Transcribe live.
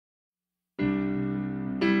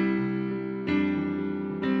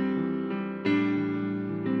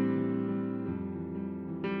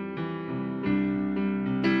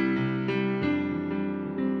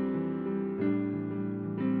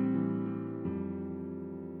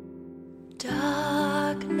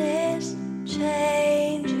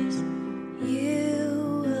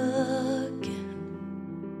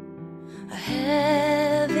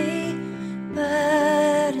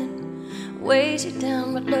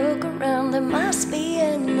but look around, there must be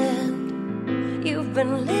an end. You've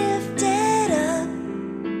been lifted up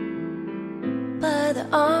by the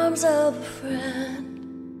arms of a friend.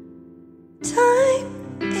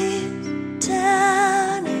 Time is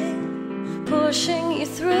turning, pushing you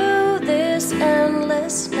through this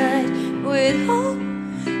endless night with hope.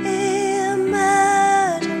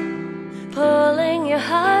 Imagine pulling your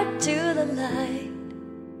heart to the light.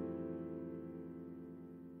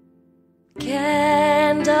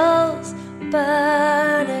 Candles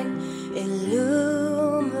burning,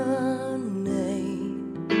 illuminate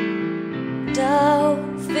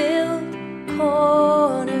doubt-filled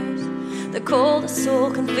corners. The coldest soul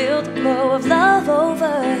can feel the glow of love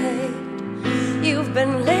over hate. You've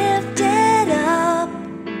been lifted up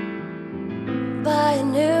by a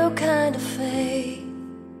new kind of faith.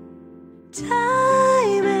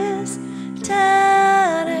 Time is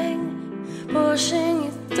turning, pushing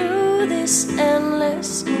you through this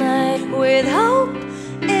endless night with hope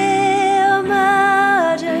emerging,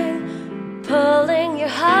 pulling your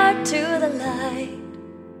heart to the light.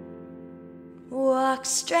 Walk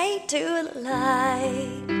straight to the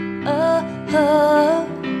light. Oh, oh,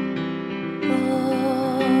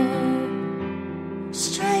 oh.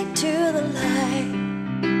 Straight to the light.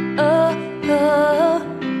 Oh, oh,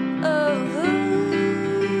 oh.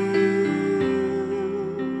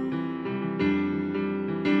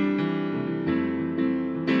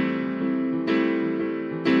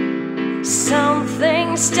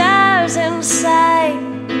 Something stirs inside,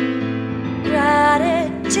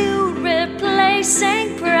 gratitude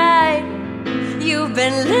replacing pride. You've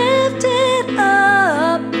been lifted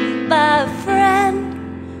up by a friend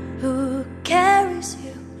who carries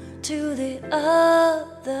you to the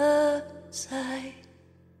other side.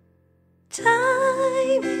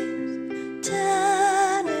 Time is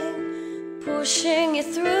turning, pushing you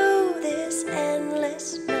through this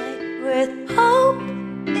endless night with hope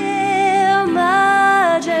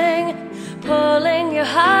emerging, pulling your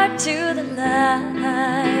heart to the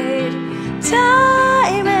light.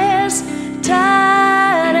 Time is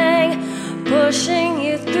turning, pushing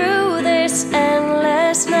you through this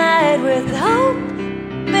endless night with hope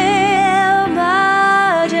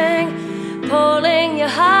emerging, pulling your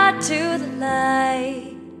heart to the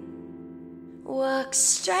light. Walk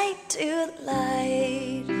straight to the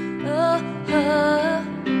light. Oh, oh.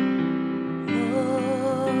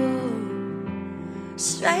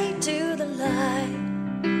 Straight to the light.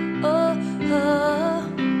 Oh, oh,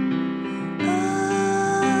 oh.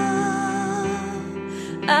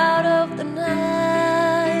 Out of the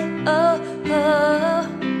night. Oh, oh,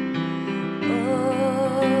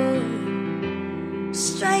 oh.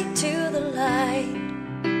 Straight to the light.